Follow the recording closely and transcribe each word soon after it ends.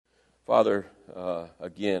Father,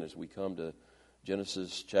 again, as we come to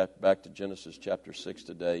back to Genesis chapter 6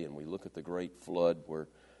 today, and we look at the great flood where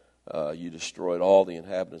you destroyed all the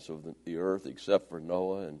inhabitants of the earth except for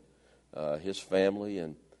Noah and his family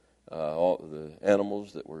and all the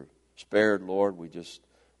animals that were spared, Lord. We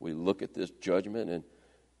look at this judgment,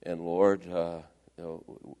 and Lord, there's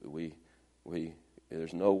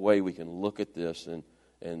no way we can look at this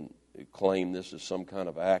and claim this as some kind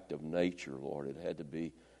of act of nature, Lord. It had to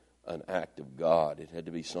be an act of God. It had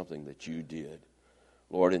to be something that you did,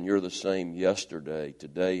 Lord. And you're the same yesterday,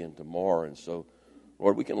 today, and tomorrow. And so,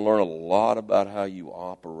 Lord, we can learn a lot about how you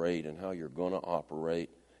operate and how you're going to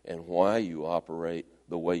operate and why you operate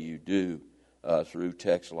the way you do through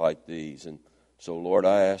texts like these. And so, Lord,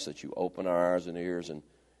 I ask that you open our eyes and ears. And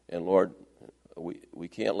Lord, we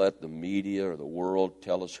can't let the media or the world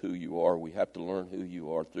tell us who you are. We have to learn who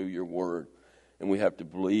you are through your word. And we have to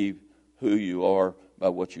believe who you are by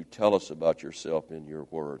what you tell us about yourself in your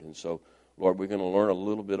word. And so, Lord, we're going to learn a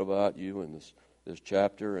little bit about you in this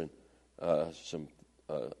chapter and an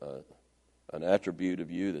attribute of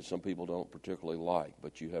you that some people don't particularly like,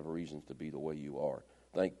 but you have reasons to be the way you are.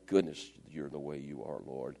 Thank goodness you're the way you are,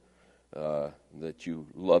 Lord, that you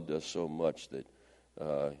loved us so much that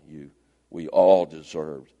we all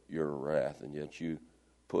deserved your wrath, and yet you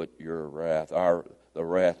put your wrath, the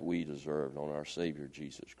wrath we deserved, on our Savior,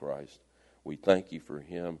 Jesus Christ. We thank you for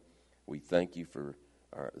him. We thank you for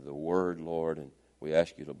the word, Lord, and we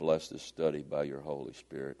ask you to bless this study by your Holy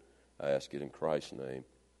Spirit. I ask it in Christ's name.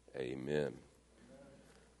 Amen.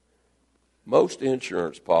 Most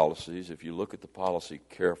insurance policies, if you look at the policy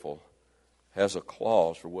careful, has a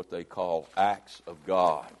clause for what they call acts of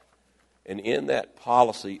God. And in that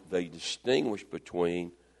policy, they distinguish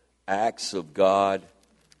between acts of God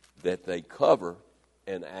that they cover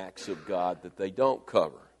and acts of God that they don't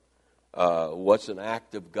cover. What's an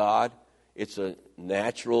act of God? It's a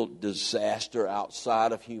natural disaster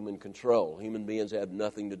outside of human control. Human beings have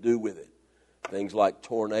nothing to do with it. Things like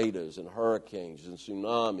tornadoes and hurricanes and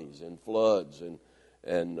tsunamis and floods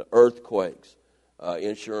and earthquakes.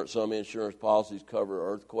 Some insurance policies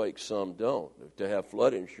cover earthquakes, some don't. To have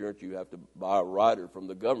flood insurance, you have to buy a rider from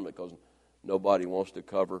the government because nobody wants to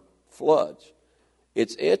cover floods.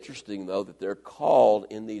 It's interesting, though, that they're called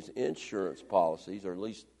in these insurance policies, or at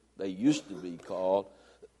least they used to be called,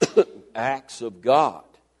 acts of God.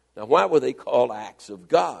 Now, why were they called acts of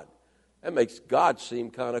God? That makes God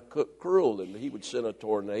seem kind of cruel, that he would send a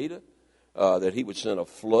tornado, that he would send a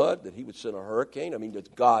flood, that he would send a hurricane. I mean, does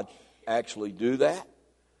God actually do that?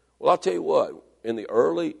 Well, I'll tell you what, in the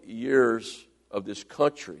early years of this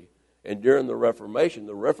country and during the Reformation,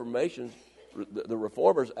 the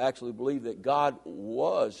Reformers actually believed that God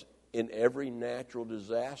was in every natural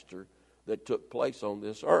disaster that took place on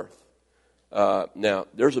this earth. Now,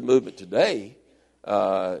 there's a movement today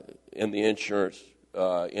in the insurance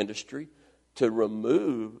industry to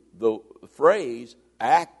remove the phrase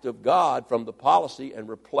act of God from the policy and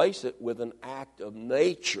replace it with an act of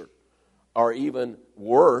nature, or even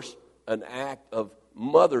worse, an act of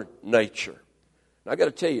Mother Nature. Now, I got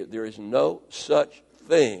to tell you, there is no such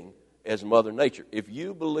thing as Mother Nature. If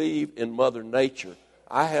you believe in Mother Nature,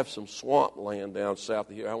 I have some swamp land down south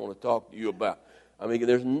of here I want to talk to you about. I mean,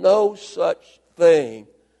 there's no such thing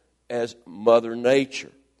as Mother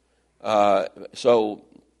Nature. There's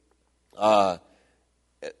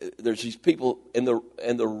these people, and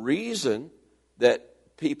the reason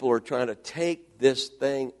that people are trying to take this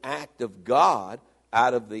thing, act of God,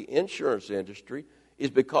 out of the insurance industry is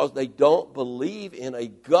because they don't believe in a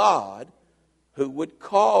God who would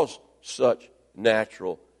cause such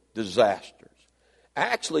natural disasters.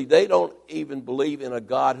 Actually, they don't even believe in a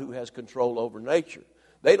God who has control over nature.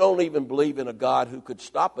 They don't even believe in a God who could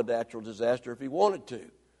stop a natural disaster if he wanted to.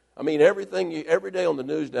 I mean, every day on the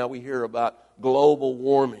news now we hear about global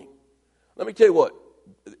warming. Let me tell you what,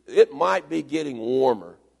 it might be getting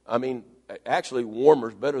warmer. I mean, actually warmer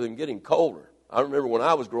is better than getting colder. I remember when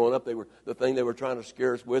I was growing up, the thing they were trying to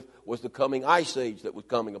scare us with was the coming ice age that was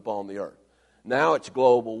coming upon the earth. Now it's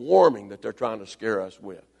global warming that they're trying to scare us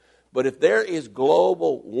with. But if there is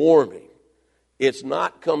global warming, it's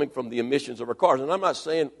not coming from the emissions of our cars. And I'm not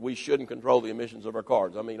saying we shouldn't control the emissions of our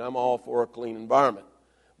cars. I mean, I'm all for a clean environment.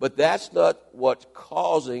 But that's not what's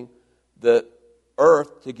causing the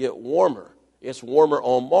earth to get warmer. It's warmer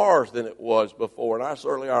on Mars than it was before. And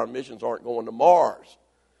certainly our emissions aren't going to Mars.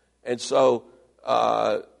 And so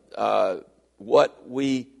what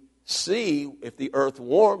we see, if the earth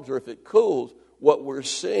warms or if it cools, what we're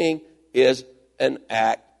seeing is an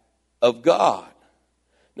act of God.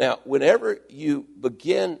 Now, whenever you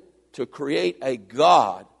begin to create a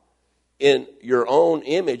God in your own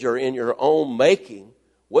image or in your own making,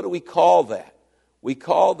 what do we call that? We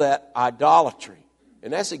call that idolatry.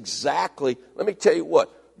 And that's exactly, let me tell you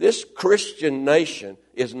what, this Christian nation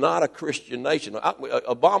is not a Christian nation.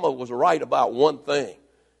 Obama was right about one thing,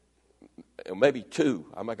 maybe two,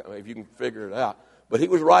 if you can figure it out. But he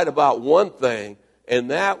was right about one thing,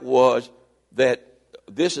 and that was that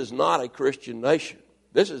this is not a Christian nation.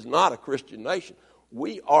 This is not a Christian nation.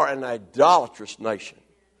 We are an idolatrous nation.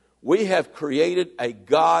 We have created a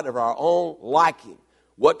God of our own liking.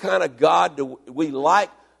 What kind of God do we like?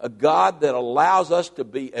 A God that allows us to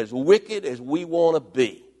be as wicked as we want to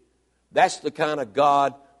be. That's the kind of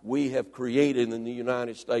God we have created in the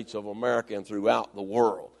United States of America and throughout the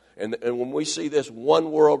world. And when we see this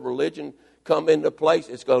one world religion come into place,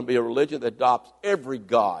 it's going to be a religion that adopts every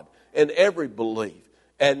God and every belief.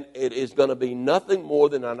 And it is going to be nothing more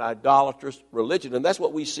than an idolatrous religion. And that's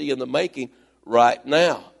what we see in the making right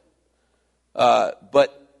now. And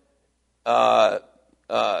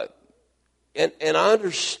I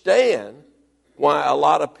understand why a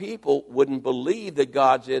lot of people wouldn't believe that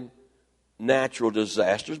God's in natural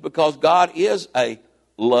disasters, because God is a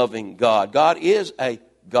loving God. God is a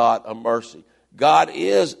God of mercy. God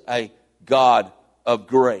is a God of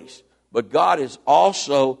grace. But God is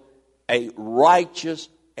also a righteous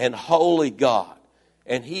and holy God.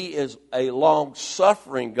 And He is a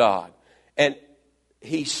long-suffering God. And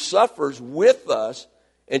He suffers with us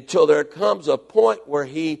until there comes a point where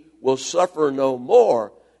He will suffer no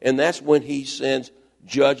more. And that's when He sends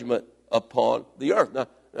judgment upon the earth. Now,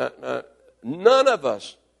 none of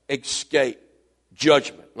us escape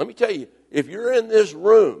judgment. Let me tell you, if you're in this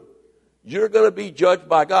room, you're going to be judged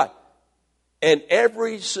by God. And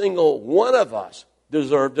every single one of us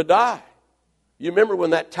deserve to die. You remember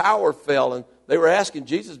when that tower fell and they were asking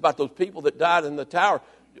Jesus about those people that died in the tower.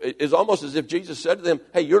 It's almost as if Jesus said to them,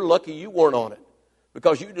 hey, you're lucky you weren't on it,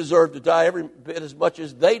 because you deserve to die every bit as much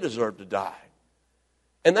as they deserve to die.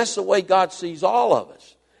 And that's the way God sees all of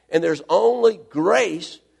us. And there's only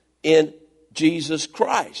grace in Jesus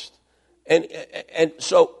Christ. And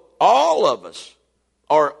so all of us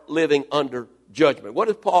are living under judgment. What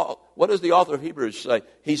does the author of Hebrews say?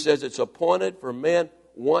 He says it's appointed for man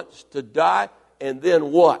once to die, and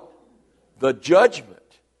then what? The judgment.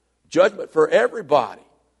 Judgment for everybody.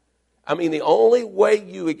 I mean, the only way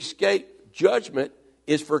you escape judgment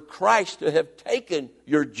is for Christ to have taken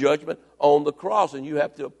your judgment on the cross, and you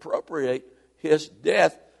have to appropriate His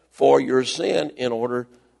death for your sin in order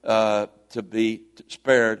to be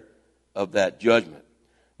spared of that judgment.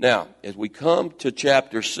 Now, as we come to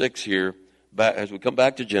chapter 6 here, as we come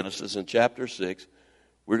back to Genesis in chapter 6,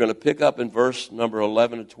 we're going to pick up in verse number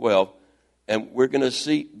 11 and 12, and we're going to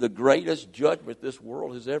see the greatest judgment this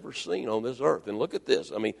world has ever seen on this earth. And look at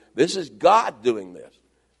this. I mean, this is God doing this.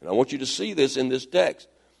 And I want you to see this in this text.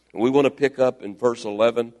 And we want to pick up in verse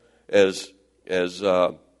 11 as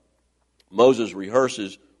Moses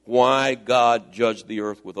rehearses why God judged the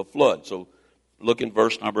earth with a flood. So look in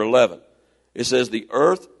verse number 11. It says, the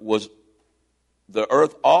earth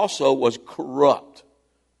also was corrupt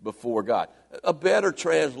before God. A better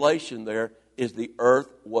translation there is the earth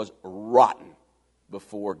was rotten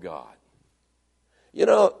before God. You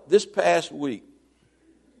know, this past week,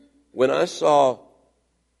 when I saw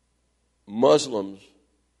Muslims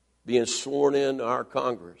being sworn into our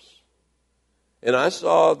Congress, and I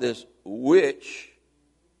saw this witch,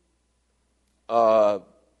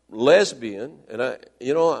 lesbian, and I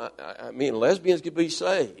mean, lesbians could be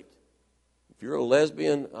saved. If you're a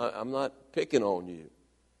lesbian, I'm not picking on you.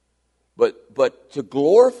 But to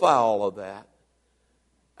glorify all of that,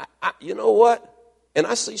 you know what? And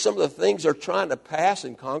I see some of the things they're trying to pass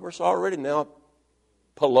in Congress already. Now,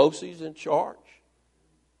 Pelosi's in charge.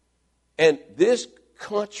 And this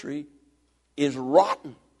country is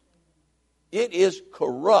rotten. It is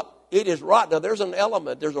corrupt. It is rotten. Now, there's an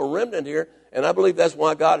element, there's a remnant here, and I believe that's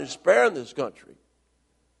why God is sparing this country.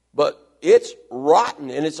 But it's rotten,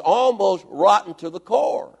 and it's almost rotten to the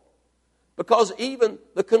core. Because even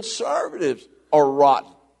the conservatives are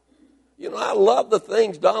rotten. You know, I love the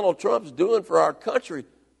things Donald Trump's doing for our country,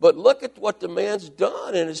 but look at what the man's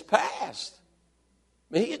done in his past.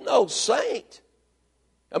 I mean, he's no saint.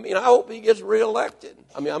 I mean, I hope he gets reelected.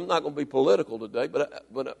 I mean, I'm not going to be political today,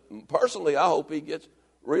 but personally, I hope he gets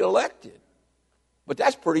reelected. But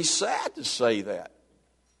that's pretty sad to say that.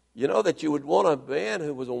 You know, that you would want a man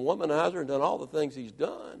who was a womanizer and done all the things he's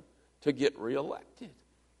done to get reelected.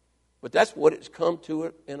 But that's what it's come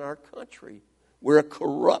to in our country. We're a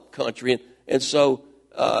corrupt country. And so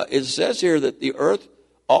it says here that the earth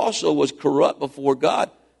also was corrupt before God.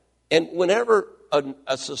 And whenever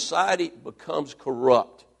a society becomes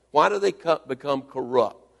corrupt, Why do they become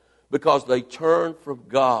corrupt? Because they turn from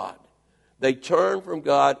God. They turn from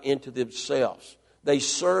God into themselves. They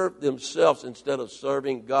serve themselves instead of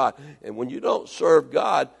serving God. And when you don't serve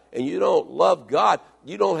God and you don't love God,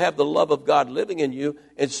 you don't have the love of God living in you,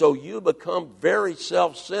 and so you become very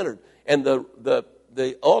self-centered. And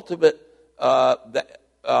the ultimate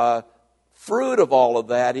fruit of all of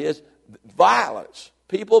that is violence.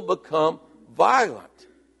 People become violent.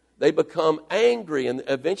 They become angry, and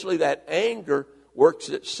eventually that anger works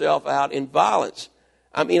itself out in violence.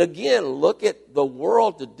 I mean, again, look at the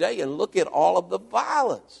world today and look at all of the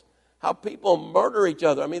violence. How people murder each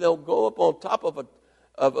other. I mean, they'll go up on top of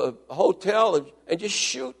a hotel and just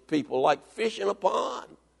shoot people like fish in a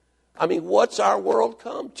pond. I mean, what's our world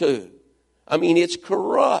come to? I mean, it's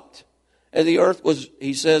corrupt. And the earth was,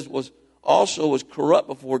 he says, was corrupt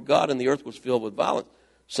before God, and the earth was filled with violence.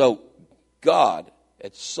 So God,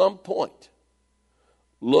 at some point,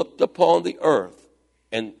 looked upon the earth,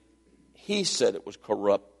 and he said it was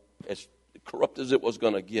corrupt as it was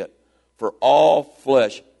going to get. For all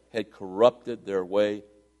flesh had corrupted their way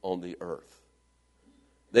on the earth.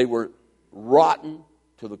 They were rotten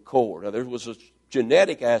to the core. Now, there was a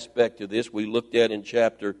genetic aspect to this we looked at in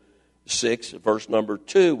chapter 6, verse number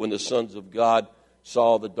 2, when the sons of God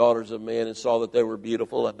saw the daughters of man and saw that they were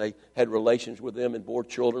beautiful, and they had relations with them and bore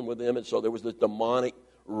children with them, and so there was this demonic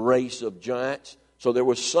race of giants. So there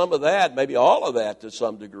was some of that, maybe all of that to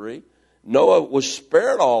some degree. Noah was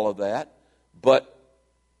spared all of that, but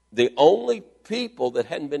the only people that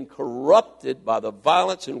hadn't been corrupted by the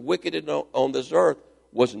violence and wickednness on this earth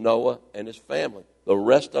was Noah and his family. The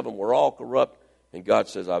rest of them were all corrupt, and God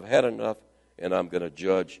says, I've had enough, and I'm going to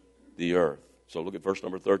judge the earth. So look at verse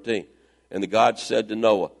number 13. And the God said to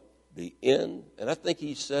Noah, the end, and I think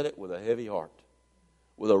he said it with a heavy heart,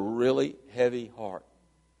 with a really heavy heart.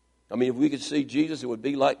 I mean, if we could see Jesus, it would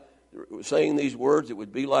be like, saying these words, it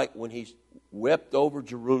would be like when he wept over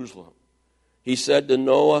Jerusalem. He said to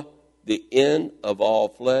Noah, the end of all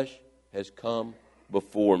flesh has come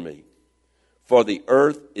before me. For the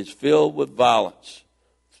earth is filled with violence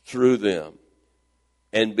through them.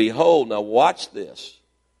 And behold, now watch this,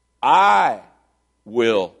 I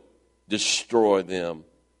will destroy them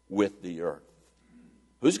with the earth.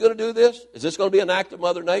 Who's going to do this? Is this going to be an act of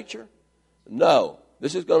Mother Nature? No.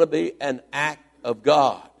 This is going to be an act of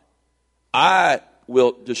God. I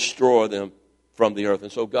will destroy them from the earth.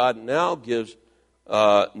 And so God now gives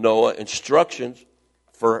Noah instructions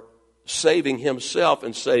for saving himself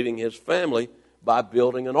and saving his family by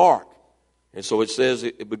building an ark. And so it says,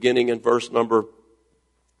 beginning in verse number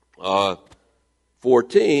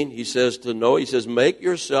 14, he says to Noah, he says, make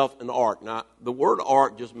yourself an ark. Now, the word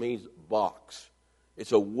ark just means box.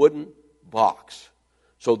 It's a wooden box.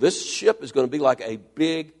 So this ship is going to be like a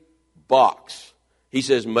big box. He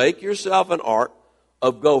says, make yourself an ark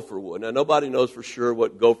of gopher wood. Now, nobody knows for sure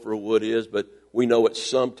what gopher wood is, but we know it's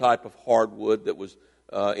some type of hardwood that was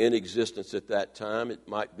in existence at that time. It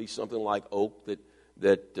might be something like oak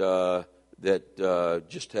that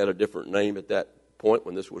just had a different name at that point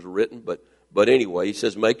when this was written. But anyway, he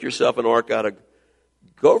says, make yourself an ark out of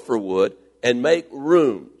gopher wood and make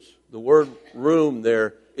rooms. The word room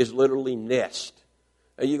there is literally nest.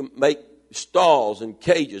 And you can make stalls and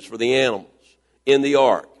cages for the animals in the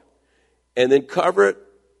ark. And then cover it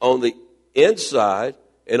on the inside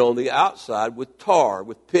and on the outside with tar,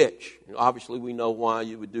 with pitch. And obviously, we know why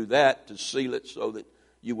you would do that, to seal it so that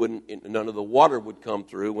you wouldn't, none of the water would come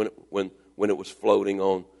through when it was floating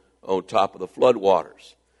on top of the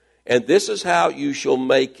floodwaters. And this is how you shall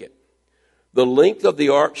make it. The length of the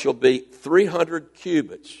ark shall be 300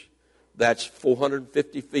 cubits. That's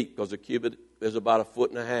 450 feet, because a cubit is about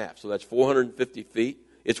 1.5 feet. So that's 450 feet.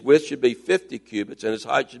 Its width should be 50 cubits, and its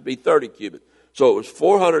height should be 30 cubits. So it was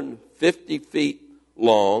 450 feet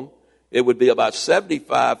long. It would be about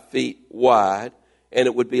 75 feet wide, and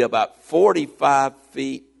it would be about 45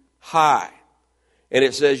 feet high. And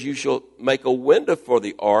it says, you shall make a window for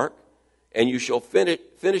the ark, and you shall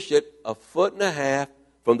finish it 1.5 feet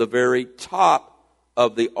from the very top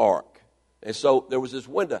of the ark. And so there was this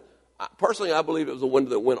window. Personally, I believe it was a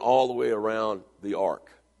window that went all the way around the ark.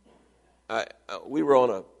 We were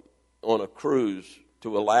on a cruise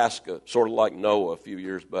to Alaska, sort of like Noah a few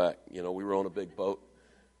years back. You know, we were on a big boat.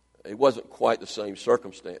 It wasn't quite the same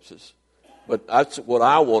circumstances. But that's what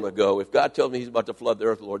I want to go. If God tells me he's about to flood the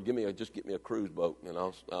earth, Lord, just get me a cruise boat, and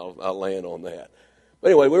I'll land on that. But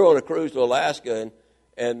anyway, we were on a cruise to Alaska,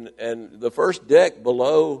 and the first deck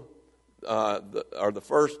below, or the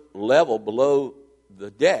first level below the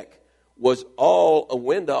deck was all a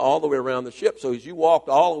window all the way around the ship. So as you walked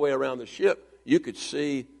all the way around the ship, you could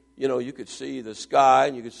see, you could see the sky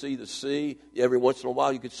and you could see the sea. Every once in a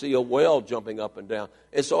while, you could see a whale jumping up and down.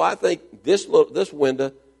 And so I think this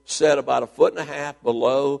window set about 1.5 feet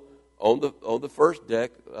below on the first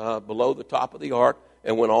deck, below the top of the ark,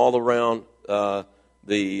 and went all around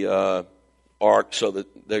the ark, so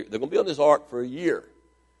that they're going to be on this ark for a year.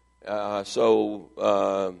 They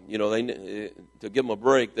to give them a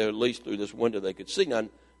break, they're at least through this window they could see. Now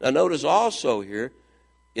notice also here,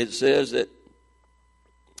 it says that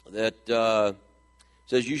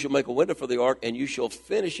says you shall make a window for the ark, and you shall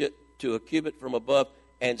finish it to a cubit from above,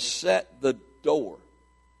 and set the door.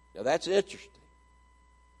 Now that's interesting.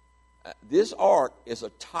 This ark is a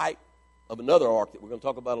type of another ark that we're going to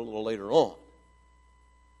talk about a little later on.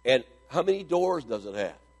 And how many doors does it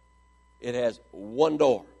have? It has one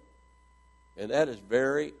door. And that is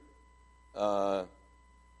very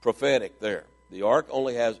prophetic there. The ark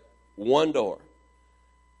only has one door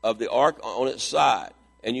of the ark on its side.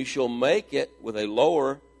 And you shall make it with a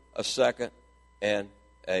lower, a second, and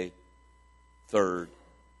a third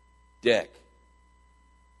deck.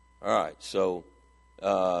 All right, so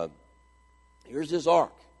here's this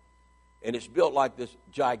ark. And it's built like this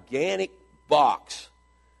gigantic box,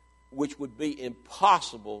 which would be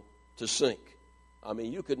impossible to sink. I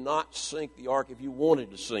mean, you could not sink the ark if you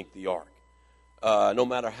wanted to sink the ark. No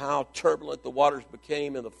matter how turbulent the waters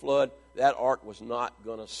became in the flood, that ark was not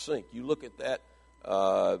going to sink. You look at that,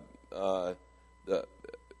 the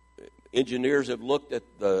engineers have looked at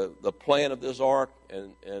the plan of this ark,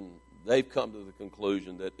 and they've come to the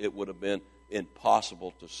conclusion that it would have been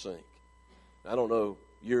impossible to sink. I don't know,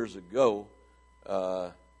 years ago,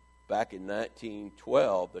 back in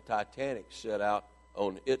 1912, the Titanic set out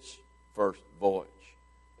on its first voyage.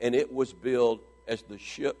 And it was billed as the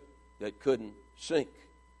ship that couldn't sink.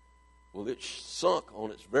 Well, it sunk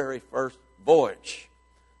on its very first voyage.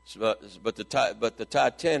 But the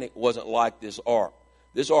Titanic wasn't like this ark.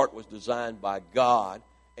 This ark was designed by God,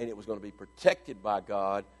 and it was going to be protected by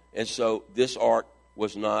God, and so this ark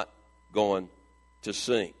was not going to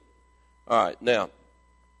sink. All right, now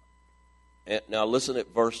listen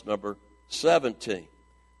at verse number 17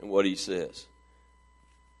 and what he says.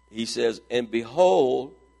 He says, and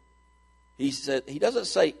behold, he doesn't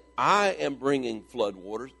say, I am bringing flood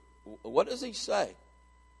waters. What does he say?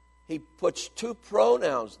 He puts two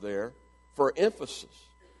pronouns there for emphasis.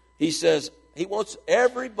 He says he wants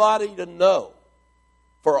everybody to know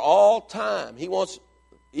for all time. He wants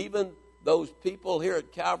even those people here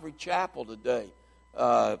at Calvary Chapel today,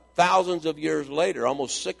 thousands of years later,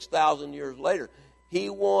 almost 6,000 years later, he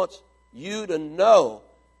wants you to know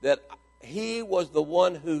that he was the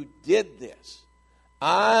one who did this.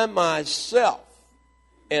 I myself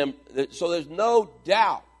am. So there's no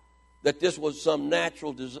doubt that this was some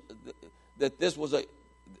natural. That this was a.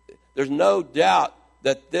 There's no doubt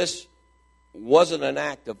that this wasn't an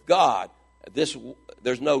act of God.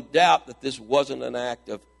 There's no doubt that this wasn't an act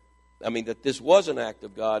of. That this was an act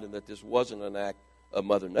of God, and that this wasn't an act of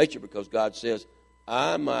Mother Nature, because God says,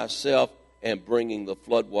 I myself am bringing the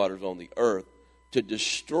floodwaters on the earth to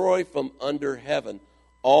destroy from under heaven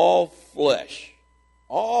all flesh.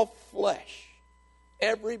 All flesh.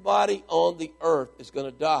 Everybody on the earth is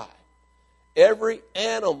going to die. Every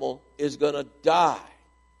animal is going to die.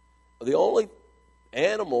 The only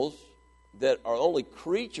animals that are only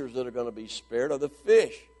creatures that are going to be spared are the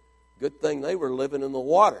fish. Good thing they were living in the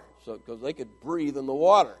water, so because they could breathe in the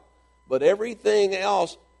water. But everything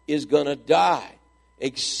else is going to die,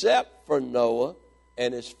 except for Noah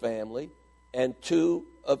and his family, and 2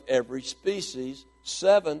 of every species,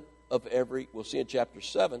 7 of every, we'll see in chapter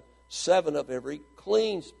 7, 7 of every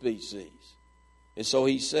clean species. And so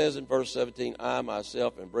he says in verse 17, I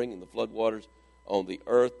myself am bringing the floodwaters on the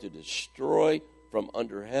earth to destroy from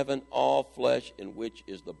under heaven all flesh in which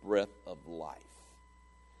is the breath of life.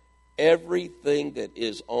 Everything that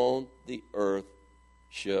is on the earth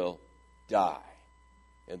shall die.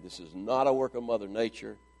 And this is not a work of Mother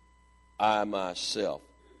Nature. I myself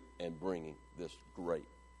am bringing this great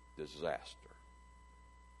disaster.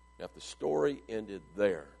 Now, if the story ended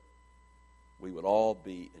there, we would all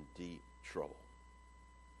be in deep trouble.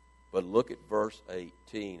 But look at verse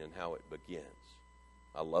 18 and how it begins.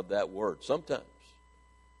 I love that word. Sometimes,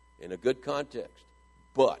 in a good context,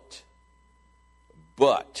 but,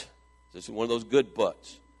 this is one of those good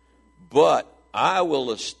buts. But I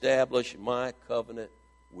will establish my covenant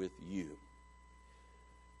with you.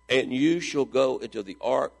 And you shall go into the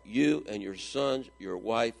ark, you and your sons, your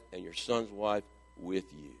wife, and your son's wife with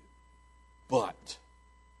you. But,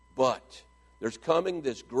 there's coming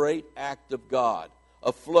this great act of God,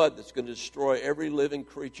 a flood that's going to destroy every living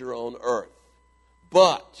creature on earth.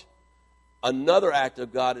 But another act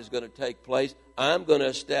of God is going to take place. I'm going to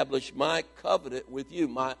establish my covenant with you,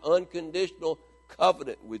 my unconditional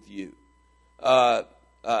covenant with you. How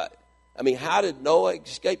did Noah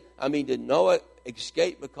escape? Did Noah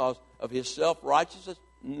escape because of his self-righteousness?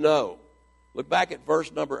 No. Look back at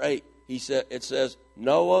verse number 8. It says,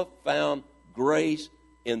 Noah found grace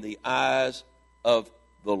in the eyes of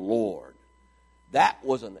the Lord. That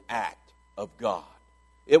was an act of God.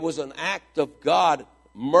 It was an act of God,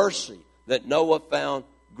 mercy, that Noah found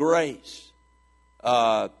grace.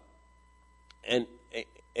 And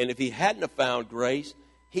if he hadn't have found grace,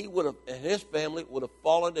 he would have, and his family would have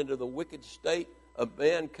fallen into the wicked state of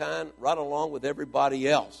mankind right along with everybody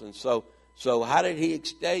else. And so how did he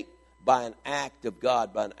escape? By an act of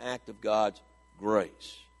God, by an act of God's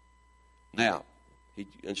grace. Now, he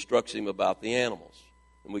instructs him about the animals.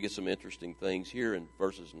 And we get some interesting things here in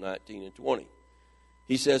verses 19 and 20.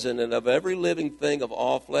 He says, and of every living thing of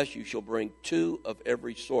all flesh you shall bring 2 of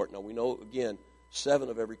every sort. Now we know, again, 7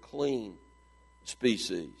 of every clean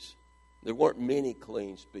species. There weren't many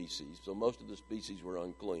clean species, so most of the species were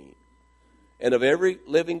unclean. And of every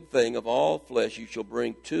living thing of all flesh you shall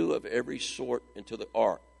bring 2 of every sort into the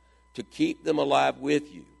ark, to keep them alive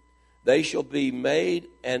with you. They shall be made,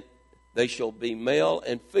 and they shall be male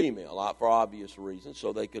and female, for obvious reasons,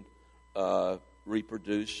 so they could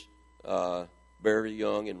reproduce, bear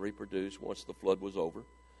young and reproduce once the flood was over.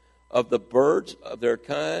 Of the birds of their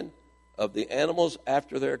kind, of the animals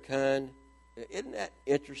after their kind. Isn't that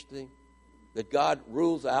interesting that God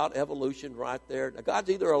rules out evolution right there? Now, God's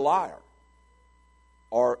either a liar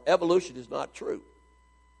or evolution is not true.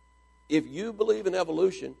 If you believe in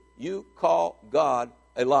evolution, you call God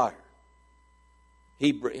a liar.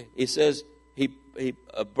 He says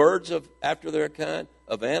birds of after their kind,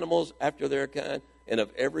 of animals after their kind, and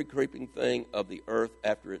of every creeping thing of the earth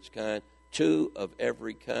after its kind. 2 of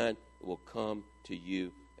every kind will come to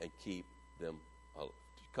you and keep them alive.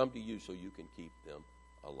 Come to you so you can keep them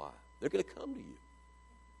alive. They're going to come to you.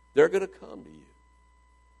 They're going to come to you.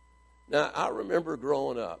 Now, I remember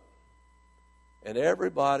growing up, and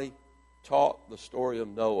everybody taught the story of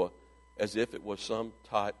Noah as if it was some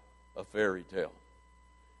type of fairy tale.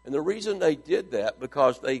 And the reason they did that,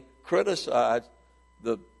 because they criticized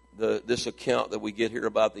this account that we get here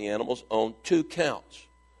about the animals on 2 counts.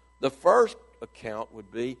 The first account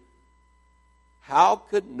would be, how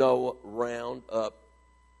could Noah round up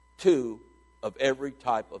 2 of every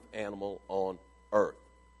type of animal on earth?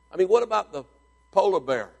 What about the polar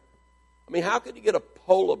bear? How could you get a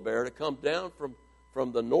polar bear to come down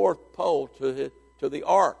from the North Pole to the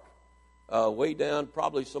ark, way down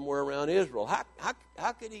probably somewhere around Israel?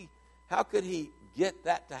 How could he get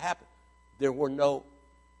that to happen? There were no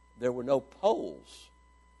poles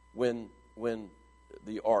when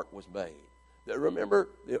the ark was made. Remember,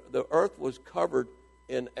 the earth was covered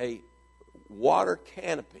in a water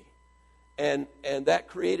canopy, and that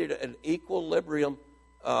created an equilibrium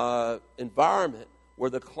environment where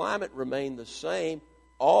the climate remained the same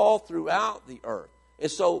all throughout the earth. And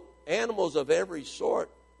so animals of every sort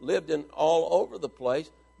lived in all over the place,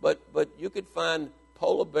 but you could find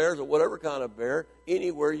polar bears or whatever kind of bear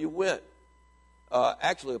anywhere you went.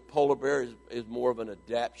 Actually, a polar bear is more of an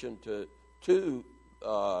adaptation to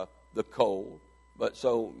the cold, but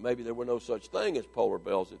so maybe there were no such thing as polar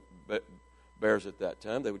bears at that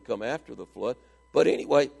time. They would come after the flood. But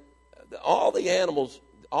anyway, all the animals,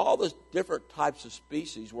 all the different types of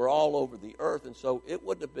species were all over the earth, and so it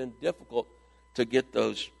wouldn't have been difficult to get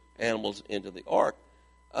those animals into the ark.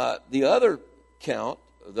 The other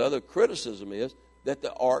criticism is that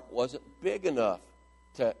the ark wasn't big enough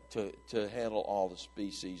to handle all the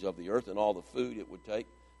species of the earth and all the food it would take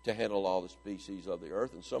to handle all the species of the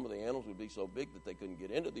earth. And some of the animals would be so big that they couldn't get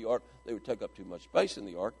into the ark. They would take up too much space in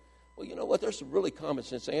the ark. Well, you know what? There's some really common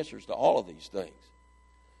sense answers to all of these things.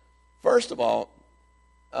 First of all,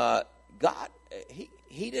 God,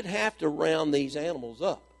 he didn't have to round these animals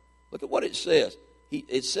up. Look at what it says.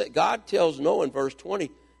 God tells Noah in verse 20,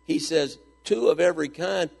 he says, 2 of every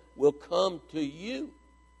kind will come to you.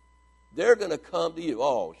 They're going to come to you.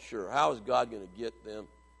 Oh, sure. How is God going to get them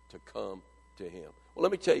to come to him? Well,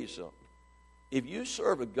 let me tell you something. If you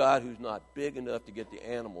serve a God who's not big enough to get the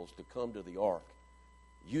animals to come to the ark,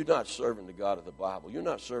 you're not serving the God of the Bible. You're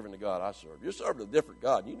not serving the God I serve. You're serving a different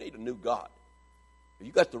God. You need a new God.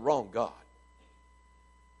 You got the wrong God.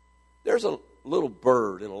 There's a little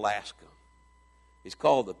bird in Alaska. It's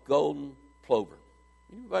called the golden plover.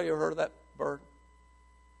 Anybody ever heard of that bird?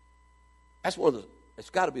 That's it's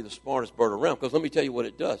got to be the smartest bird around, because let me tell you what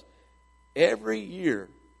it does. Every year,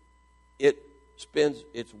 it spends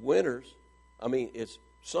its winters, its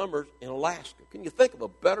summers in Alaska. Can you think of a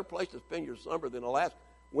better place to spend your summer than Alaska?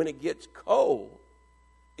 When it gets cold,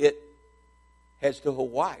 it heads to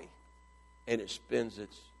Hawaii, and it spends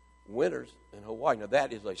its winters in Hawaii. Now,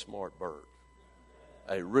 that is a smart bird,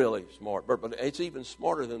 a really smart bird. But it's even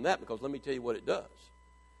smarter than that, because let me tell you what it does.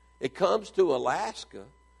 It comes to Alaska,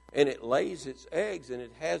 and it lays its eggs, and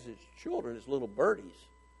it has its children, its little birdies,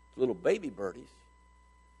 its little baby birdies.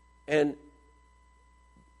 And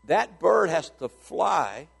that bird has to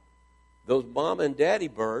fly, those mama and daddy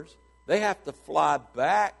birds, they have to fly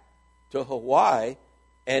back to Hawaii,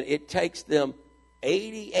 and it takes them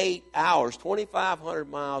 88 hours, 2,500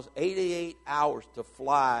 miles, 88 hours to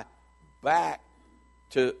fly back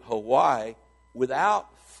to Hawaii without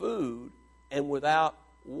food and without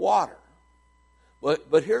water.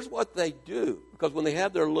 But here's what they do, because when they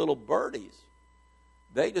have their little birdies,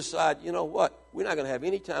 they decide, you know what, we're not going to have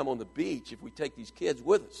any time on the beach if we take these kids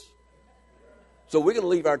with us. So we're going to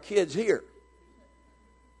leave our kids here.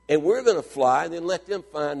 And we're going to fly and then let them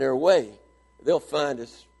find their way. They'll find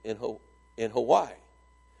us in Hawaii.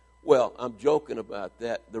 Well, I'm joking about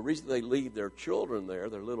that. The reason they leave their children there,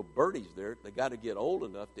 their little birdies there, they got to get old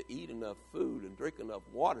enough to eat enough food and drink enough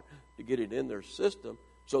water to get it in their system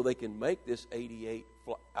so they can make this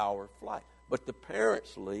 88-hour flight. But the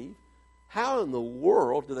parents leave. How in the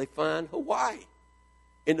world do they find Hawaii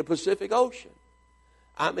in the Pacific Ocean?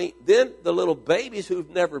 I mean, then the little babies who've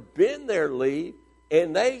never been there leave,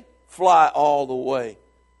 and they fly all the way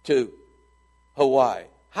to Hawaii.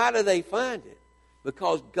 How do they find it?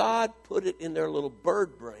 Because God put it in their little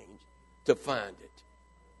bird brains to find it.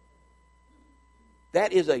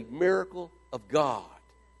 That is a miracle of God.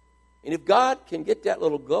 And if God can get that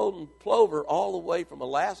little golden plover all the way from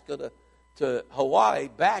Alaska to Hawaii,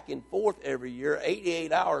 back and forth every year,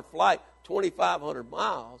 88-hour flight, 2,500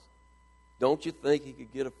 miles, don't you think he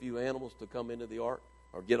could get a few animals to come into the ark?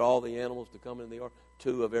 Or get all the animals to come into the ark?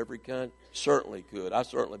 2 of every kind? Certainly could. I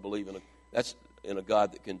certainly believe in a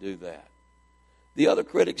God that can do that. The other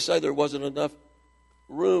critics say there wasn't enough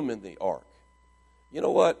room in the ark. You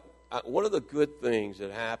know what? One of the good things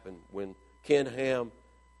that happened when Ken Ham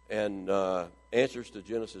and Answers to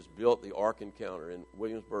Genesis built the Ark Encounter in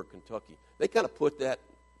Williamsburg, Kentucky, they kind of put that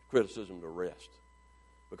criticism to rest.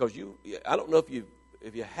 Because I don't know if you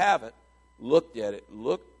haven't looked at it,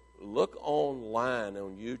 look online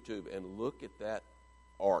on YouTube and look at that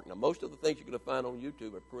ark. Now, most of the things you're going to find on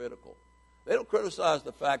YouTube are critical. They don't criticize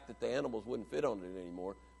the fact that the animals wouldn't fit on it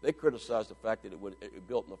anymore. They criticize the fact that it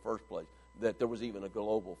built in the first place, that there was even a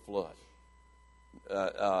global flood.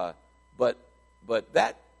 But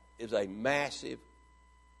that is a massive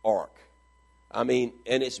ark. I mean,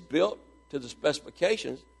 and it's built to the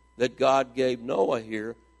specifications that God gave Noah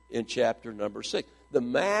here in chapter number 6. The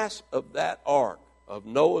mass of that ark, of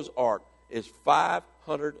Noah's ark, is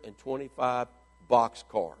 525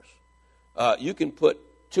 boxcars. You can put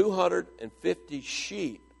 250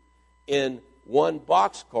 sheep in one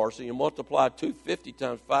boxcar, so you multiply 250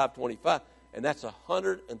 times 525, and that's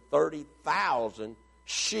 130,000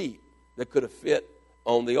 sheep that could have fit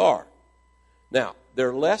on the ark. Now, there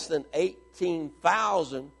are less than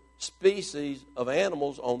 18,000 species of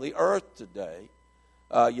animals on the earth today.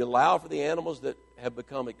 You allow for the animals that have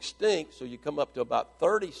become extinct, so you come up to about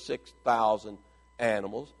 36,000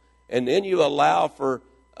 animals. And then you allow for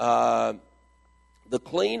the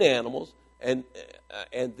clean animals, and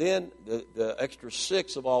then the extra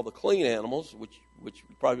 6 of all the clean animals, which would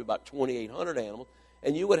probably be about 2,800 animals.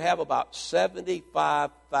 And you would have about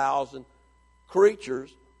 75,000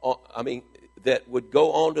 creatures, that would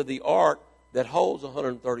go onto the ark that holds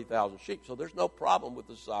 130,000 sheep. So there's no problem with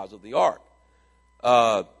the size of the ark.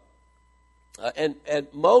 And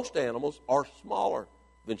most animals are smaller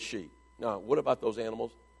than sheep. Now, what about those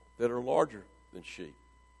animals that are larger than sheep?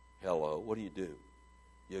 Hello, what do?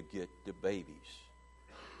 You get the babies.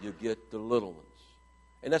 You get the little ones.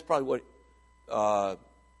 And that's probably what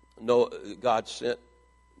God sent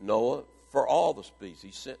Noah for all the species.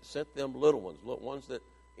 He sent them little ones that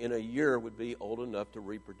in a year would be old enough to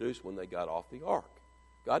reproduce when they got off the ark.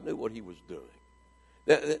 God knew what he was doing.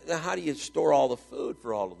 Now, how do you store all the food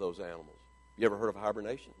for all of those animals? You ever heard of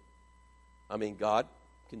hibernation? I mean, God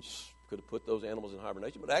could have put those animals in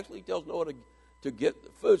hibernation, but actually he tells Noah to get the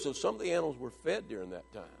food. So some of the animals were fed during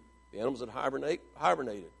that time. The animals that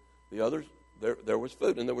hibernated. The others, there was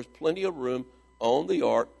food. And there was plenty of room on the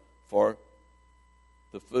ark for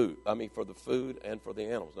the food. For the food and for the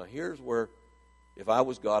animals. Now, here's where, if I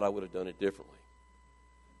was God, I would have done it differently.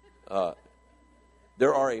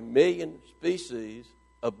 There are 1 million species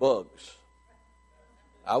of bugs.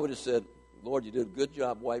 I would have said, Lord, you did a good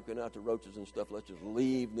job wiping out the roaches and stuff. Let's just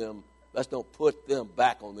leave them let's don't put them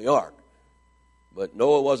back on the ark. But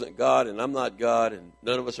Noah wasn't God, and I'm not God, and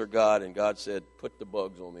none of us are God, and God said, put the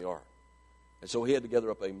bugs on the ark. And so he had to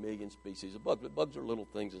gather up 1 million species of bugs. But bugs are little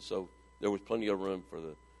things, and so there was plenty of room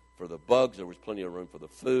for the bugs. There was plenty of room for the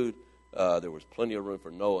food. There was plenty of room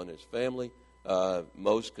for Noah and his family.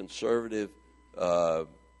 Most conservative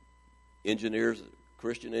engineers,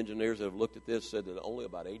 Christian engineers that have looked at this, said that only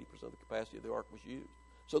about 80% of the capacity of the ark was used.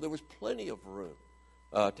 So there was plenty of room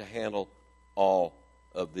to handle all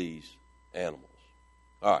of these animals.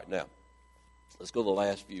 All right, now, let's go to the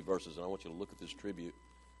last few verses, and I want you to look at this tribute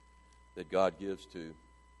that God gives to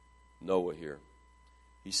Noah here.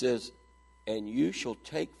 He says, and you shall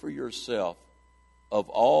take for yourself of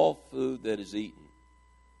all food that is eaten,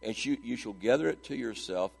 and you shall gather it to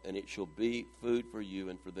yourself, and it shall be food for you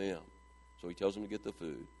and for them. So he tells them to get the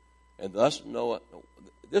food. And thus Noah,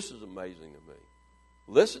 this is amazing to me.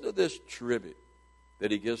 Listen to this tribute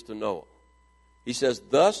that he gives to Noah. He says,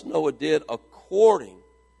 thus Noah did according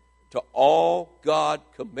to all God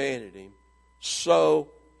commanded him, so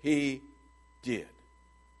he did.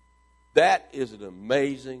 That is an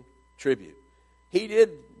amazing tribute. He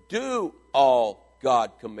didn't do all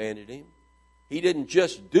God commanded him. He didn't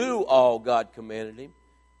just do all God commanded him.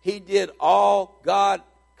 He did all God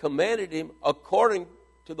commanded him according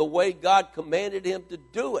to the way God commanded him to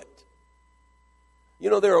do it. You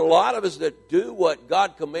know, there are a lot of us that do what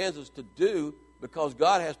God commands us to do because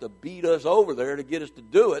God has to beat us over there to get us to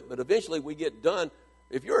do it, but eventually we get done.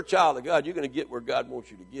 If you're a child of God, you're going to get where God wants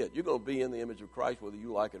you to get. You're going to be in the image of Christ whether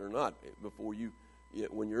you like it or not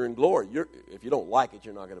when you're in glory. If you don't like it,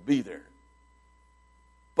 you're not going to be there.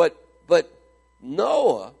 But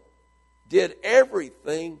Noah did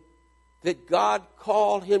everything that God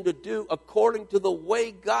called him to do according to the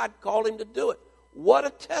way God called him to do it. What a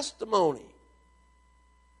testimony.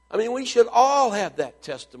 I mean, we should all have that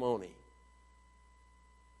testimony.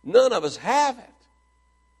 None of us have it.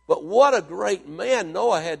 But what a great man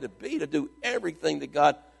Noah had to be to do everything that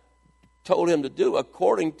God told him to do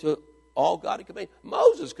according to all God had commanded.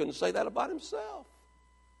 Moses couldn't say that about himself.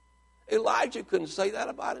 Elijah couldn't say that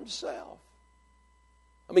about himself.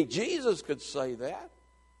 I mean, Jesus could say that.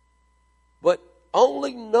 But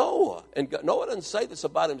only Noah. And Noah doesn't say this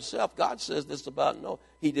about himself. God says this about Noah.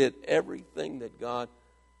 He did everything that God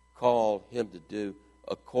called him to do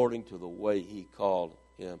according to the way he called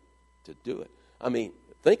him to do it. I mean,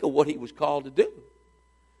 think of what he was called to do.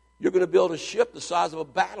 You're going to build a ship the size of a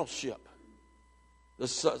battleship. The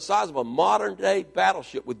size of a modern-day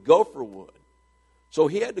battleship with gopher wood. So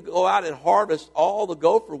he had to go out and harvest all the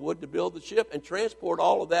gopher wood to build the ship and transport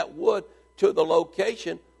all of that wood to the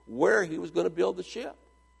location where he was going to build the ship.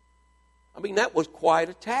 I mean, that was quite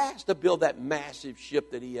a task to build that massive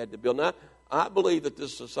ship that he had to build. Now, I believe that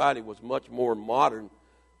this society was much more modern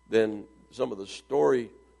than some of the story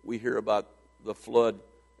we hear about the flood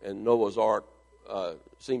and Noah's Ark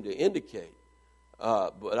seem to indicate.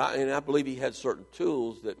 But I believe he had certain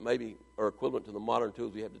tools that maybe are equivalent to the modern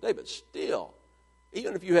tools we have today. But still,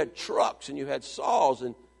 even if you had trucks and you had saws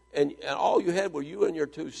and all you had were you and your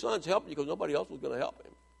two sons helping you because nobody else was going to help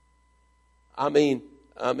him. I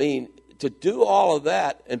mean, to do all of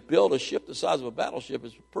that and build a ship the size of a battleship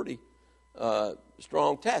is a pretty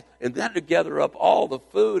strong task. And then to gather up all the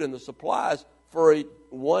food and the supplies for a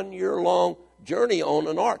 1 year long journey on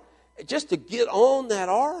an ark. Just to get on that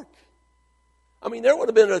ark. I mean, there would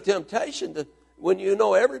have been a temptation to, when you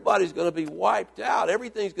know everybody's going to be wiped out,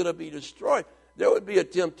 everything's going to be destroyed, there would be a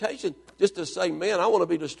temptation just to say, man, I want to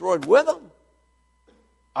be destroyed with them.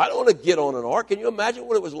 I don't want to get on an ark. Can you imagine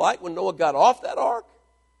what it was like when Noah got off that ark?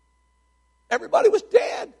 Everybody was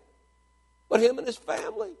dead, but him and his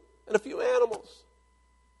family and a few animals.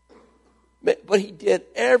 But he did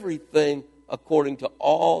everything according to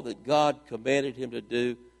all that God commanded him to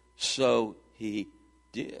do, so he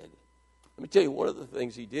did. Let me tell you, one of the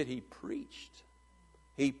things he did, he preached.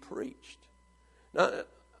 He preached. Now,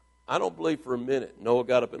 I don't believe for a minute Noah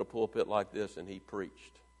got up in a pulpit like this and he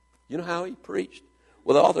preached. You know how he preached?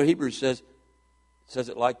 Well, the author of Hebrews says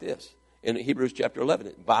it like this. In Hebrews chapter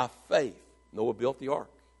 11, by faith, Noah built the ark.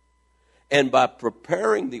 And by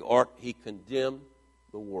preparing the ark, he condemned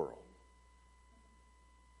the world.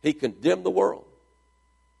 He condemned the world.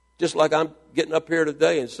 Just like I'm getting up here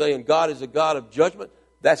today and saying God is a God of judgment,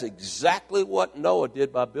 that's exactly what Noah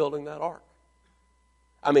did by building that ark.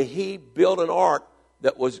 I mean, he built an ark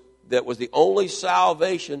that was the only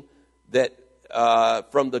salvation that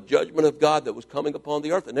from the judgment of God that was coming upon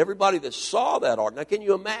the earth. And everybody that saw that ark, now can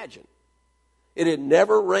you imagine? It had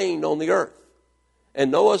never rained on the earth.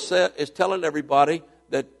 And Noah is telling everybody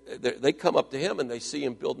that they come up to him and they see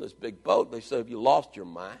him building this big boat. They say, have you lost your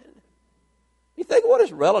mind? You think what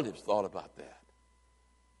his relatives thought about that.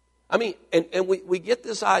 I mean, and we get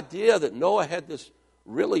this idea that Noah had this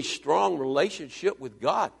really strong relationship with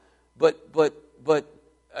God.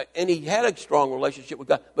 And he had a strong relationship with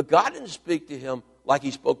God. But God didn't speak to him like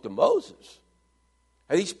he spoke to Moses.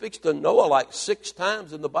 And he speaks to Noah like 6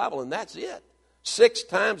 times in the Bible, and that's it. 6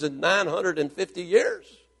 times in 950 years.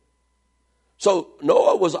 So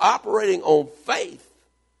Noah was operating on faith,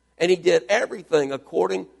 and he did everything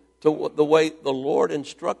according to the way the Lord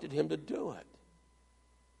instructed him to do it.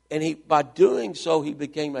 And by doing so, he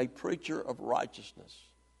became a preacher of righteousness.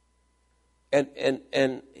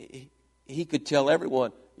 And he could tell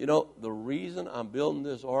everyone, the reason I'm building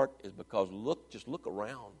this ark is because just look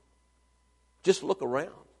around. Just look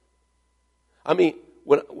around. I mean,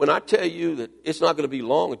 when I tell you that it's not going to be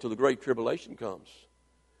long until the Great Tribulation comes,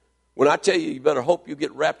 when I tell you better hope you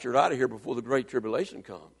get raptured out of here before the Great Tribulation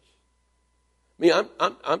comes, I mean,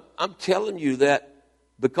 I'm telling you that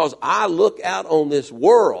because I look out on this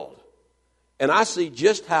world and I see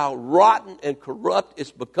just how rotten and corrupt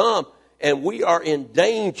it's become, and we are in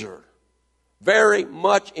danger, very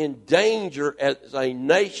much in danger as a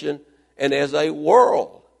nation and as a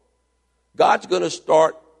world. God's going to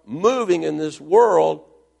start moving in this world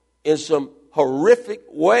in some horrific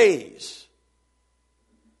ways.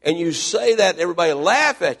 And you say that, everybody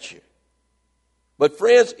laugh at you. But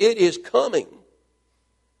friends, it is coming.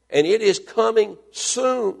 And it is coming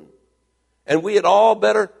soon. And we had all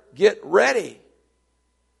better get ready.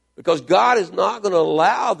 Because God is not going to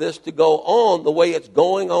allow this to go on the way it's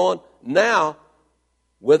going on now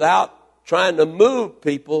without trying to move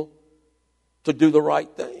people to do the right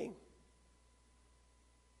thing.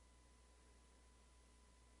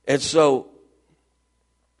 And so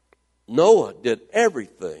Noah did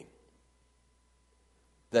everything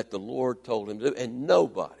that the Lord told him to do. And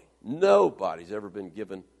nobody's ever been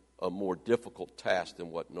given a more difficult task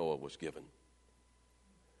than what Noah was given.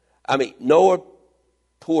 I mean, Noah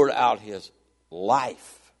poured out his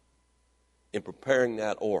life in preparing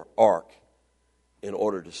that ark in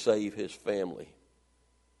order to save his family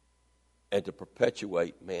and to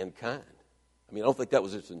perpetuate mankind. I mean, I don't think that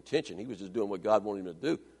was his intention. He was just doing what God wanted him to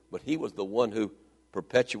do. But he was the one who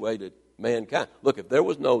perpetuated mankind. Look, if there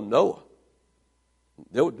was no Noah,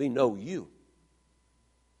 there would be no you.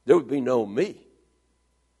 There would be no me.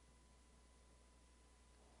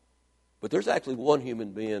 But there's actually one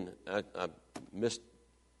human being, I missed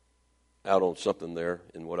out on something there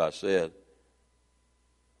in what I said,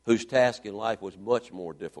 whose task in life was much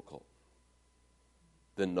more difficult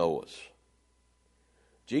than Noah's.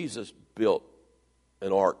 Jesus built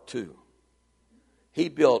an ark too. He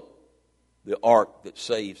built the ark that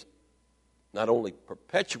saves, not only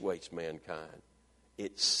perpetuates mankind,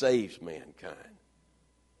 it saves mankind.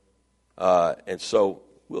 And so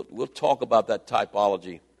we'll talk about that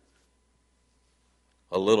typology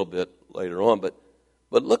a little bit later on. But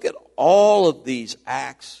look at all of these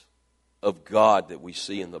acts of God that we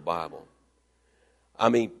see in the Bible. I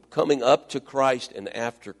mean, coming up to Christ and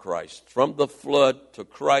after Christ, from the flood to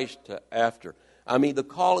Christ to after. I mean, the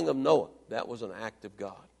calling of Noah, that was an act of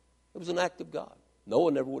God. It was an act of God.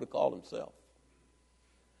 Noah never would have called himself.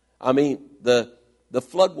 I mean, the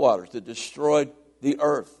floodwaters that destroyed the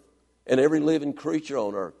earth and every living creature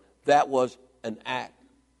on earth, that was an act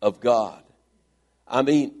of God. I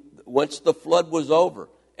mean, once the flood was over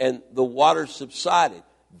and the waters subsided,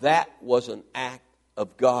 that was an act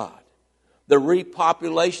of God. The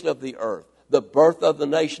repopulation of the earth, the birth of the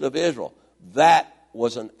nation of Israel, that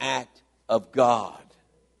was an act of God.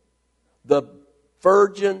 The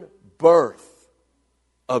virgin birth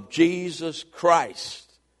of Jesus Christ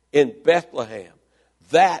in Bethlehem,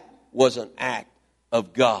 that was an act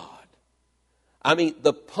of God. I mean,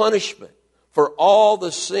 the punishment for all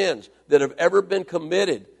the sins that have ever been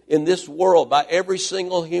committed in this world by every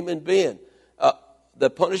single human being, the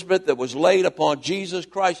punishment that was laid upon Jesus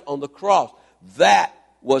Christ on the cross, that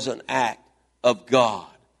was an act of God.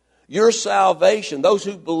 Your salvation, those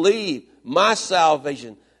who believe, my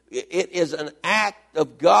salvation, it is an act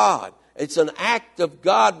of God. It's an act of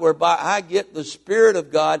God whereby I get the Spirit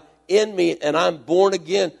of God in me and I'm born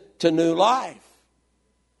again to new life.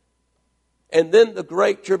 And then the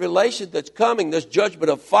great tribulation that's coming, this judgment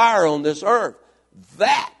of fire on this earth,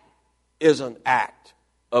 that is an act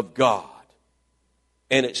of God.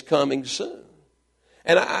 And it's coming soon.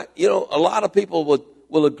 And a lot of people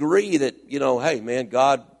will agree that, hey man,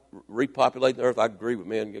 God repopulated the earth. I agree with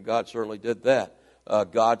man, God certainly did that.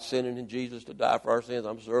 God sending in Jesus to die for our sins,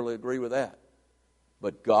 I certainly agree with that.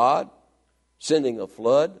 But God sending a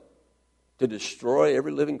flood to destroy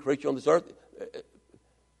every living creature on this earth,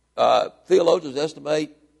 theologians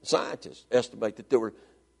estimate scientists estimate that there were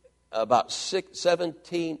about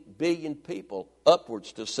 17 billion people,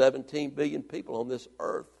 upwards to 17 billion people on this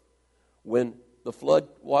earth when the flood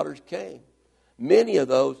waters came. Many of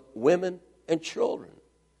those women and children.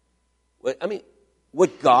 I mean,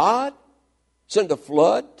 would God send a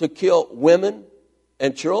flood to kill women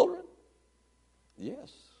and children?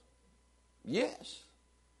 Yes. Yes.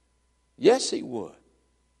 Yes, He would.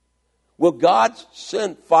 Will God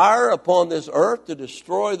send fire upon this earth to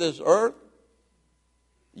destroy this earth?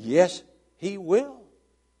 Yes, He will.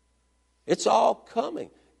 It's all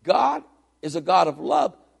coming. God is a God of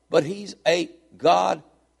love, but He's a God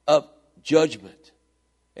of judgment.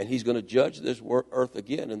 And He's going to judge this earth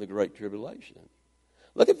again in the Great Tribulation.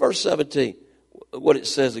 Look at verse 17, what it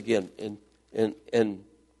says again in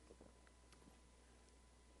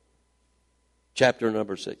chapter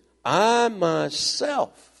number 6. I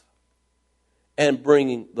myself am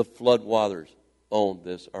bringing the flood waters on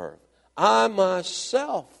this earth. I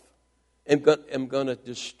myself am going to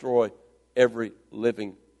destroy every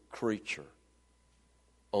living creature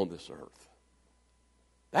on this earth.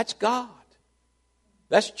 That's God.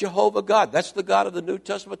 That's Jehovah God. That's the God of the New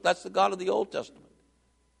Testament. That's the God of the Old Testament.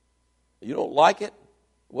 You don't like it,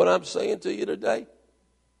 what I'm saying to you today?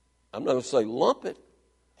 I'm not going to say lump it,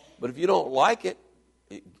 but if you don't like it,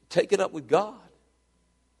 take it up with God.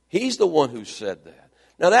 He's the one who said that.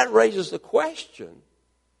 Now that raises the question,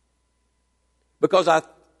 because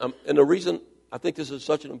and the reason I think this is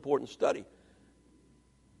such an important study,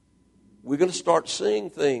 we're going to start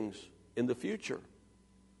seeing things in the future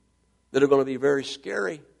that are going to be very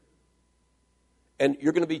scary. And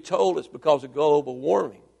you're going to be told it's because of global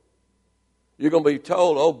warming. You're going to be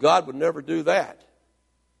told, oh, God would never do that.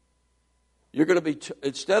 You're going to be,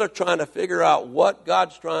 instead of trying to figure out what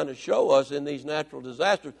God's trying to show us in these natural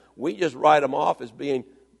disasters, we just write them off as being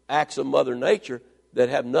acts of Mother Nature that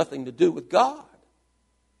have nothing to do with God.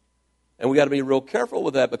 And we got to be real careful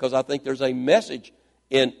with that, because I think there's a message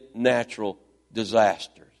in natural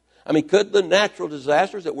disasters. I mean, could the natural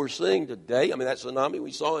disasters that we're seeing today, I mean, that tsunami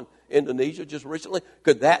we saw in Indonesia just recently,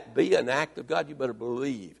 could that be an act of God? You better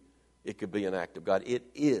believe it could be an act of God. It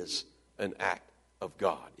is an act of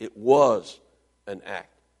God. It was an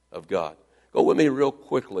act of God. Go with me real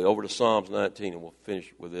quickly over to Psalms 19, and we'll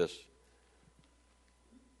finish with this.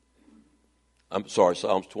 I'm sorry,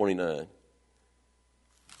 Psalms 29.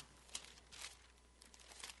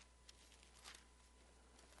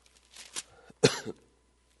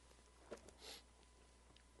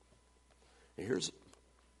 Here's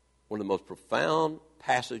one of the most profound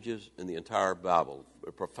passages in the entire Bible,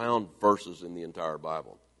 profound verses in the entire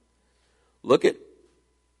Bible. Look at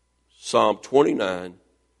Psalm 29,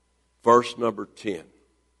 verse number 10.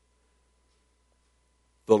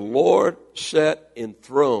 The Lord sat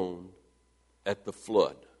enthroned at the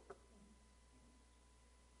flood.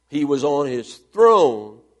 He was on His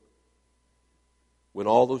throne when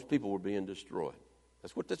all those people were being destroyed.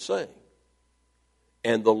 That's what that's saying.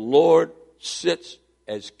 And the Lord sits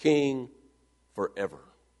as king forever.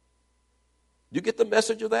 Do you get the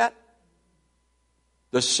message of that?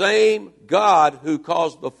 The same God who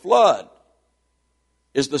caused the flood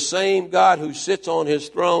is the same God who sits on His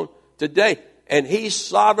throne today. And He's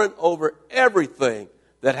sovereign over everything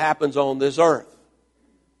that happens on this earth.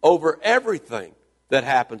 Over everything that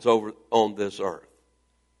happens on this earth.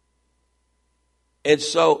 And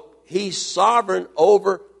so He's sovereign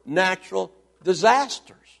over natural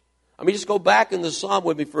disasters. I mean, just go back in the Psalm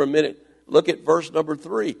with me for a minute. Look at verse number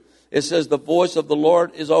 3. It says, the voice of the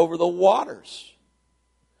Lord is over the waters,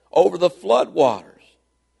 over the flood waters.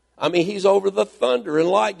 I mean, He's over the thunder and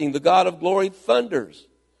lightning. The God of glory thunders.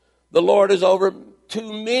 The Lord is over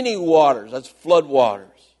too many waters. That's flood waters.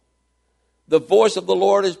 The voice of the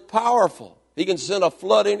Lord is powerful. He can send a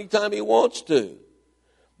flood anytime He wants to.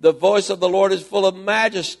 The voice of the Lord is full of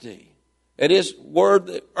majesty. At His word,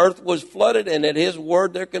 the earth was flooded, and at His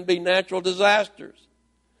word, there can be natural disasters.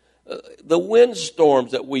 The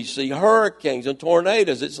windstorms that we see, hurricanes and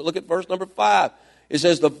tornadoes. Look at verse number 5. It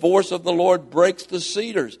says, the voice of the Lord breaks the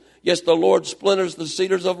cedars. Yes, the Lord splinters the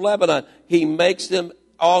cedars of Lebanon. He makes them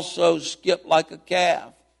also skip like a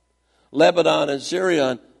calf. Lebanon and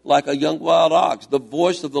Syrian like a young wild ox. The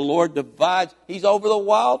voice of the Lord divides. He's over the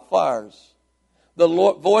wildfires. The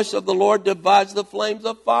voice of the Lord divides the flames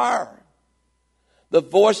of fire. The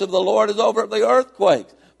voice of the Lord is over the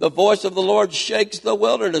earthquakes. The voice of the Lord shakes the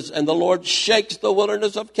wilderness, and the Lord shakes the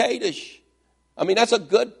wilderness of Kadesh. I mean, that's a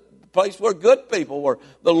good place where good people were.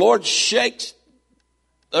 The Lord shakes,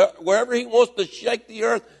 wherever He wants to shake the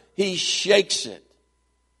earth, He shakes it.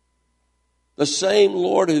 The same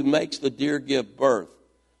Lord who makes the deer give birth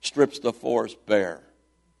strips the forest bare.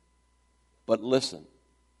 But listen,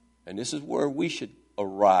 and this is where we should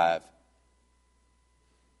arrive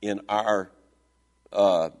in our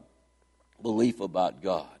belief about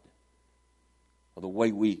God, or the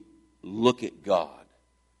way we look at God.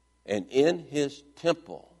 And in his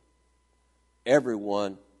temple,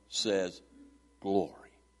 everyone says glory.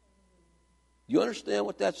 You understand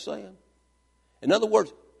what that's saying? In other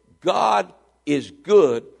words, God is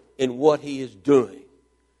good in what he is doing.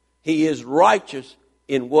 He is righteous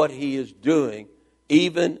in what he is doing,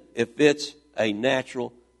 even if it's a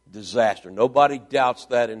natural disaster. Nobody doubts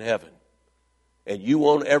that in heaven. And you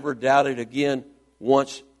won't ever doubt it again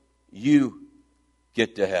once you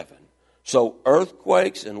get to heaven. So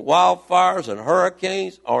earthquakes and wildfires and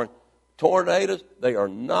hurricanes or tornadoes, they are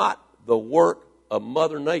not the work of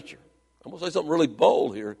Mother Nature. I'm going to say something really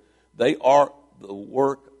bold here. They are the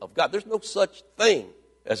work of God. There's no such thing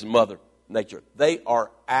as Mother Nature. They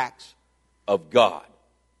are acts of God.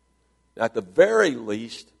 Now, at the very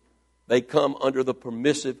least, they come under the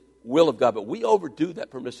permissive will of God. But we overdo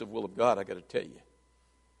that permissive will of God, I got to tell you.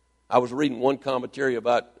 I was reading one commentary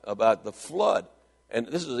about the flood. And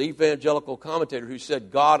this is an evangelical commentator who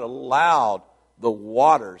said God allowed the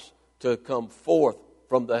waters to come forth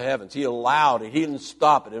from the heavens. He allowed it. He didn't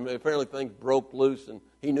stop it. And apparently things broke loose, and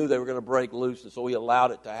he knew they were going to break loose, and so he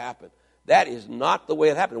allowed it to happen. That is not the way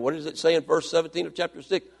it happened. What does it say in verse 17 of chapter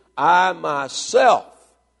 6? I myself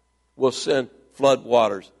will send flood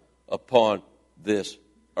waters upon this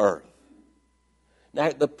earth.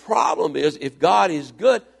 Now, the problem is, if God is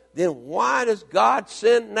good, then why does God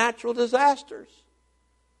send natural disasters?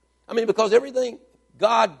 I mean, because everything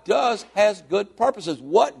God does has good purposes.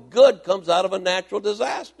 What good comes out of a natural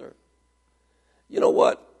disaster? You know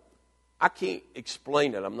what? I can't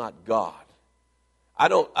explain it. I'm not God. I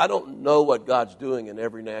don't know what God's doing in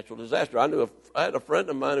every natural disaster. I had a friend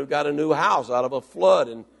of mine who got a new house out of a flood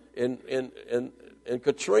in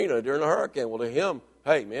Katrina during a hurricane. Well, to him,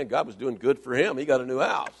 hey, man, God was doing good for him. He got a new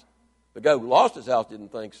house. The guy who lost his house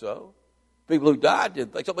didn't think so. People who died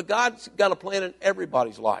didn't think so. But God's got a plan in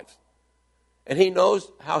everybody's life. And he knows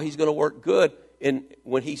how he's going to work good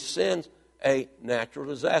when he sends a natural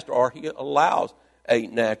disaster, or he allows a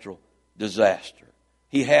natural disaster.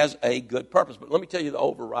 He has a good purpose. But let me tell you the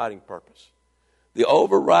overriding purpose. The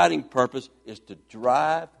overriding purpose is to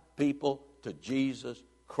drive people to Jesus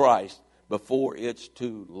Christ before it's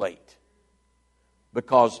too late.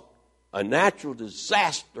 Because a natural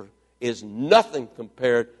disaster is nothing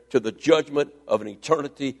compared to the judgment of an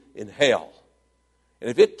eternity in hell. And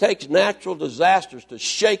if it takes natural disasters to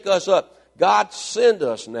shake us up, God send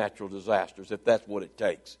us natural disasters if that's what it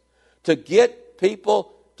takes. To get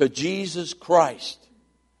people to Jesus Christ.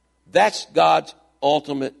 That's God's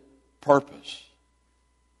ultimate purpose.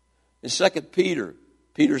 In 2 Peter,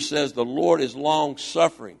 Peter says the Lord is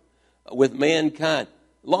long-suffering with mankind.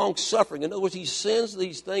 Long-suffering. In other words, he sends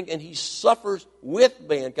these things and he suffers with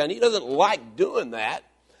mankind. He doesn't like doing that.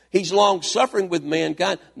 He's long-suffering with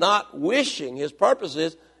mankind, not wishing. His purpose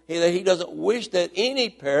is that he doesn't wish that any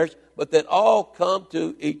perish, but that all come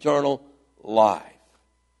to eternal life.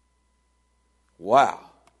 Wow.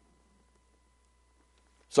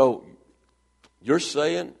 So, you're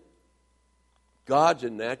saying God's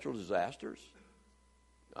in natural disasters?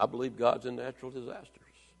 I believe God's in natural disasters.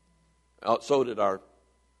 So did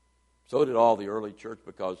all the early church,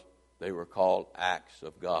 because they were called acts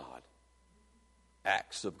of God.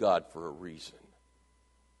 Acts of God for a reason.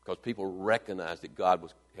 Because people recognized that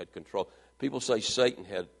God had control. People say Satan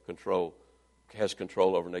has control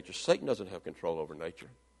over nature. Satan doesn't have control over nature.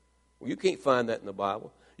 Well, you can't find that in the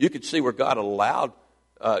Bible. You could see where God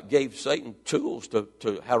gave Satan tools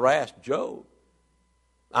to harass Job.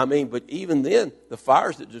 I mean, but even then, the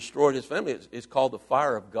fires that destroyed his family is called the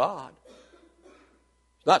fire of God.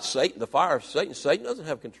 It's not Satan, the fire of Satan. Satan doesn't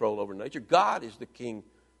have control over nature. God is the king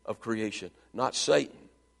of creation, not Satan.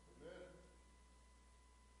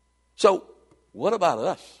 So, what about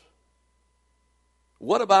us?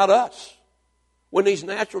 What about us? When these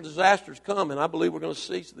natural disasters come, and I believe we're going to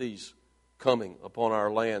see these coming upon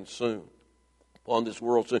our land soon, upon this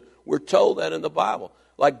world soon. We're told that in the Bible.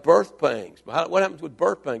 Like birth pangs. What happens with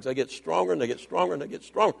birth pangs? They get stronger and they get stronger and they get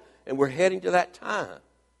stronger. And we're heading to that time.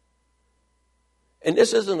 And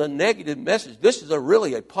this isn't a negative message. This is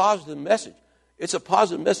really a positive message. It's a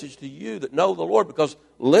positive message to you that know the Lord, because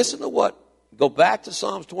listen to go back to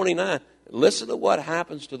Psalms 29, listen to what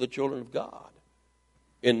happens to the children of God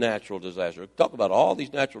in natural disaster. Talk about all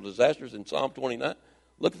these natural disasters in Psalm 29.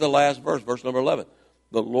 Look at the last verse, verse number 11.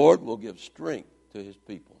 The Lord will give strength to his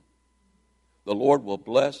people. The Lord will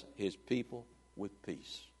bless his people with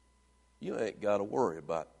peace. You ain't got to worry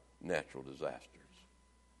about natural disasters.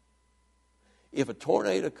 If a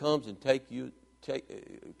tornado comes and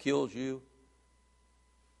kills you,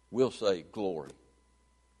 we'll say glory.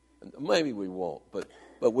 Maybe we won't,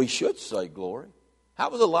 but we should say glory. How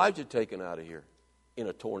was Elijah taken out of here? In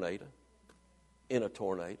a tornado. In a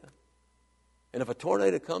tornado. And if a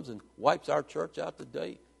tornado comes and wipes our church out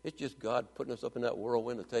today, it's just God putting us up in that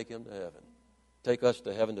whirlwind to take him to heaven. Take us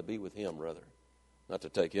to heaven to be with him, rather, not to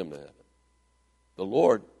take him to heaven. The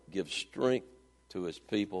Lord gives strength to his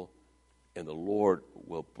people, and the Lord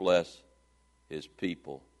will bless his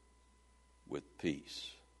people with peace.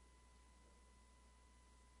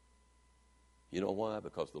 You know why?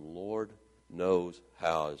 Because the Lord knows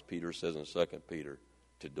how, as Peter says in 2 Peter,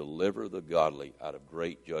 to deliver the godly out of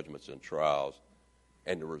great judgments and trials,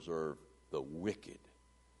 and to reserve the wicked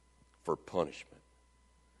for punishment.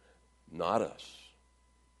 Not us,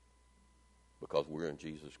 because we're in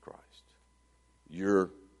Jesus Christ.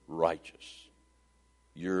 You're righteous.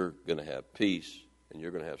 You're going to have peace, and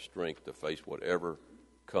you're going to have strength to face whatever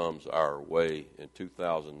comes our way in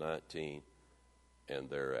 2019 and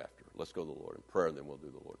thereafter. Let's go to the Lord in prayer, and then we'll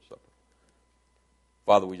do the Lord's Supper.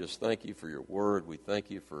 Father, we just thank you for your word. We thank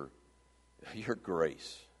you for your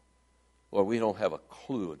grace. Lord, we don't have a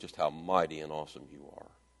clue of just how mighty and awesome you are.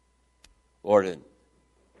 Lord, and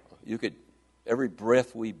every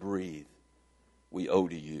breath we breathe, we owe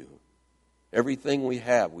to you. Everything we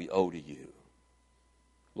have, we owe to you.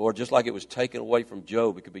 Lord, just like it was taken away from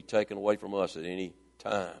Job, it could be taken away from us at any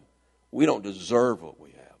time. We don't deserve what we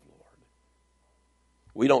have, Lord.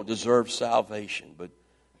 We don't deserve salvation, but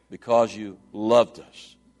because you loved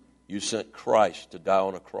us, you sent Christ to die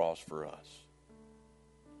on a cross for us.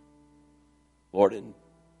 Lord, and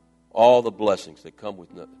all the blessings that come with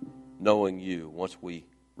knowing you, once we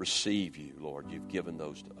receive you, Lord, you've given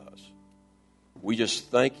those to us. We just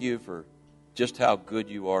thank you for just how good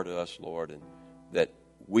you are to us, Lord, and that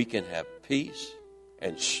we can have peace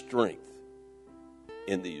and strength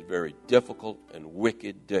in these very difficult and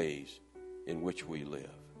wicked days in which we live.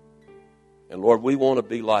 And Lord, we want to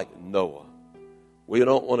be like Noah. We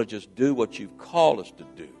don't want to just do what you've called us to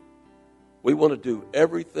do. We want to do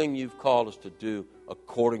everything you've called us to do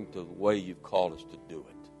according to the way you've called us to do it.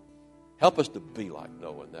 Help us to be like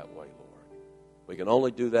Noah in that way, Lord. We can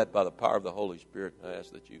only do that by the power of the Holy Spirit, and I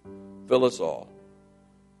ask that you fill us all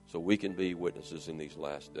so we can be witnesses in these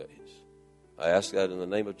last days. I ask that in the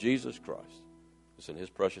name of Jesus Christ. It's in his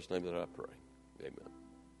precious name that I pray. Amen.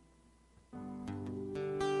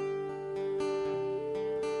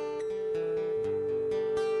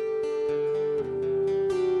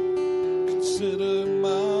 Consider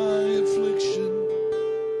my affliction,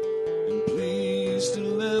 and please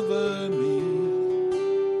deliver me.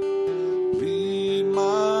 Plead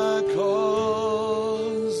my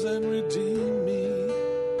cause and redeem me.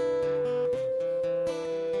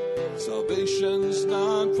 Salvation's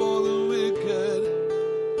not for the wicked,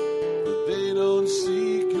 but they don't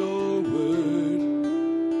seek your word.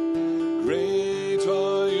 Great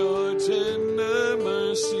are your tender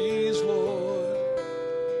mercies, Lord.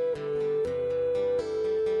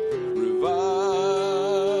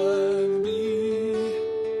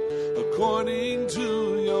 According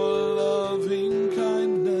to your loving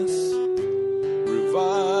kindness,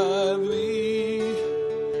 revive me,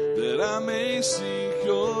 that I may seek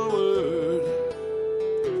your word.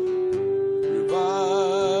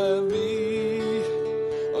 Revive me,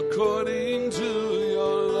 according to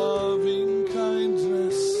your loving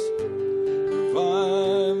kindness.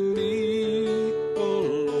 Revive me, O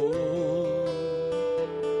Lord.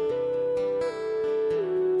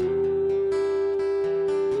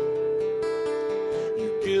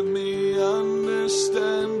 Give me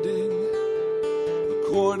understanding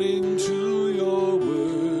according to your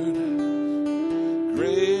word.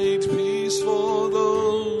 Great peace for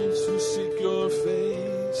those who seek your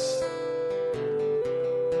face.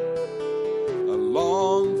 I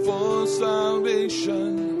long for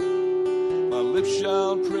salvation. My lips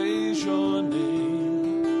shall praise your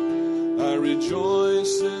name. I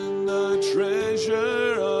rejoice in the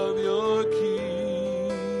treasure of your kingdom.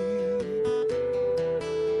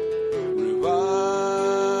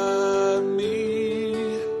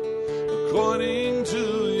 According to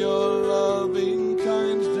your loving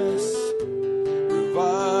kindness,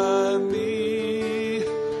 revive me,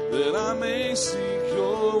 that I may seek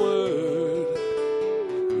your word.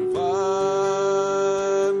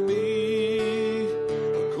 Revive me,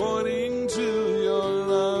 according to your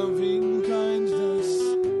loving kindness.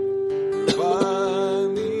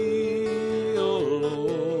 Revive me, O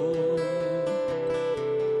Lord.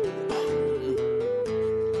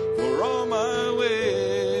 For all my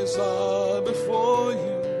ways are before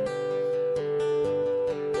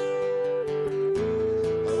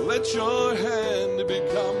let your hand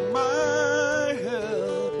become my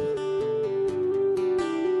help.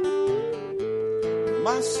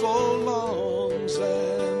 My soul longs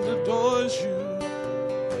and adores you.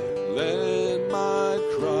 Let my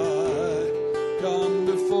cry come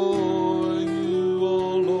before you,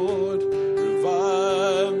 O Lord.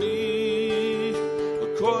 Revive me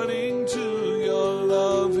according to your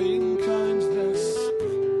loving kindness.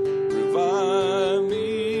 Revive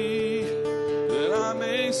me that I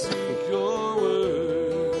may seek your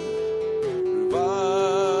word. Revive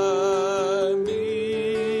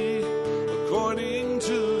me according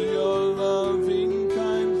to your loving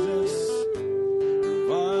kindness.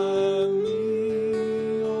 Revive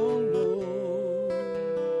me, O Lord.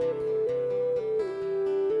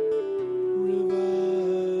 Revive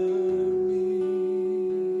me.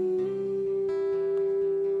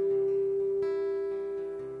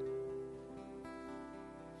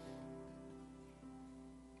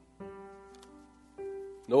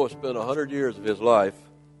 Noah spent 100 years of his life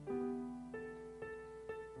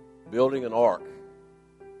building an ark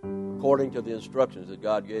according to the instructions that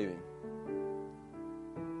God gave him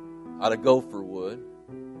out of gopher wood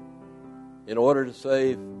in order to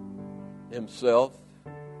save himself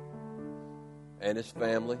and his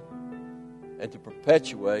family and to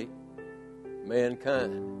perpetuate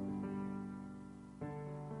mankind.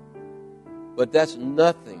 But that's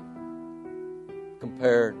nothing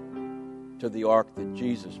compared to the ark that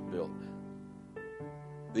Jesus built.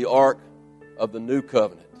 The ark of the new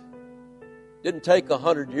covenant. Didn't take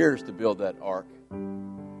 100 years to build that ark.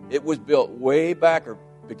 It was built way back, or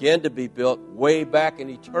began to be built way back in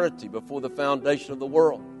eternity before the foundation of the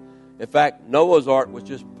world. In fact, Noah's ark was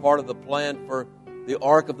just part of the plan for the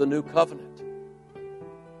ark of the new covenant.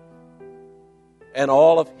 And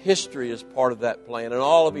all of history is part of that plan, and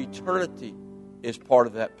all of eternity is part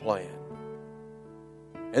of that plan.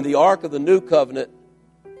 And the ark of the new covenant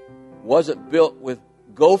wasn't built with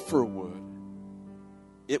gopher wood.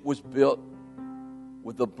 It was built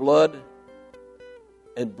with the blood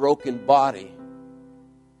and broken body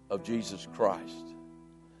of Jesus Christ.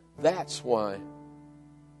 That's why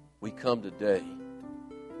we come today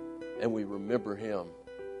and we remember him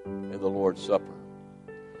in the Lord's Supper.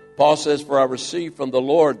 Paul says, "For I received from the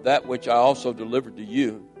Lord that which I also delivered to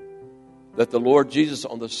you, that the Lord Jesus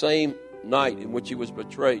on the same night in which he was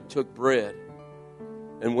betrayed took bread,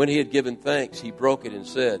 and when he had given thanks, he broke it and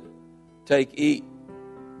said, 'Take, eat.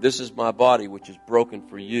 This is my body, which is broken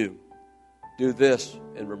for you. Do this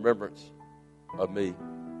in remembrance of me.'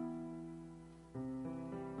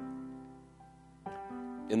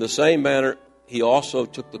 In the same manner, he also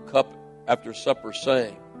took the cup after supper,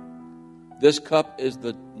 saying, 'This cup is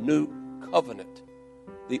the new covenant,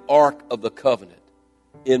 the ark of the covenant.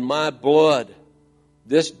 In my blood,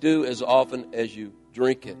 this do as often as you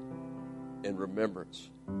drink it in remembrance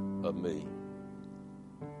of me.'"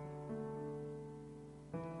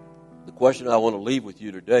 The question I want to leave with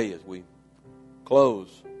you today as we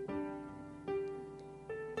close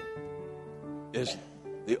is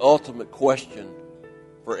the ultimate question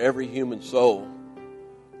for every human soul,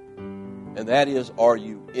 and that is, are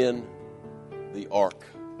you in the ark?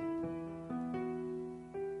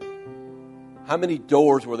 How many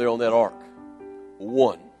doors were there on that ark?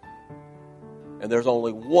 One. And there's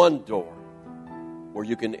only one door where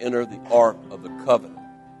you can enter the ark of the covenant,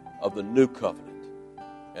 of the new covenant.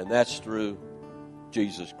 And that's through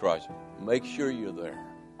Jesus Christ. Make sure you're there.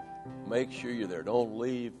 Make sure you're there. Don't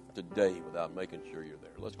leave today without making sure you're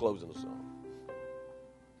there. Let's close in a song.